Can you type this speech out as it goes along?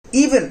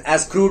Even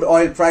as crude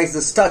oil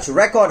prices touch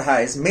record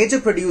highs,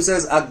 major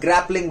producers are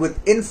grappling with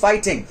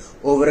infighting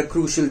over a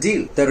crucial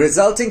deal. The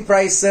resulting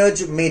price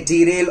surge may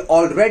derail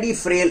already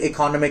frail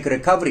economic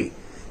recovery.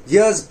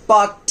 Here's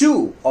part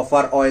 2 of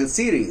our oil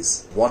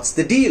series. What's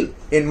the deal?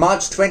 In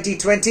March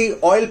 2020,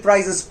 oil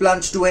prices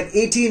plunged to an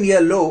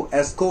 18-year low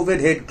as COVID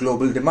hit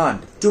global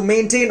demand. To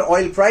maintain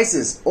oil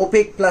prices,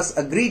 OPEC Plus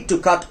agreed to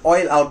cut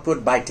oil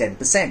output by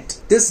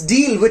 10%. This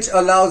deal, which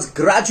allows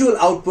gradual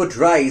output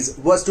rise,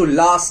 was to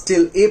last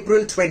till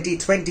April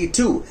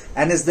 2022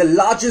 and is the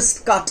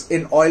largest cut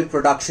in oil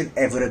production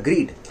ever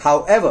agreed.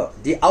 However,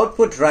 the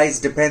output rise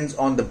depends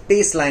on the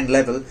baseline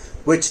level,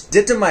 which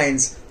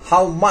determines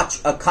how much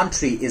a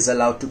country is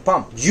allowed to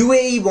pump.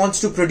 UAE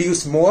wants to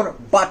produce more,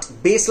 but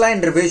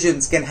baseline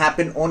revisions can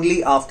happen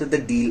only after the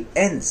deal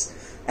ends.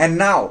 And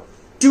now,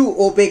 two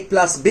OPEC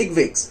Plus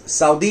bigwigs,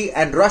 Saudi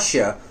and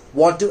Russia,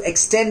 want to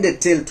extend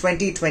it till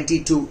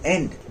 2022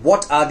 end.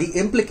 What are the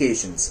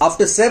implications?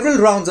 After several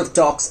rounds of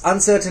talks,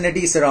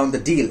 uncertainty surrounds the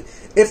deal.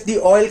 If the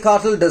oil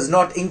cartel does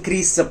not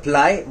increase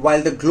supply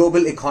while the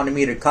global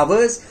economy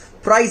recovers,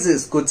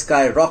 prices could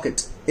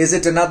skyrocket. Is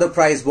it another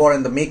price war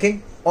in the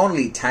making?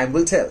 Only time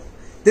will tell.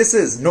 This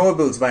is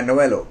Knowables by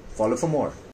Novello. Follow for more.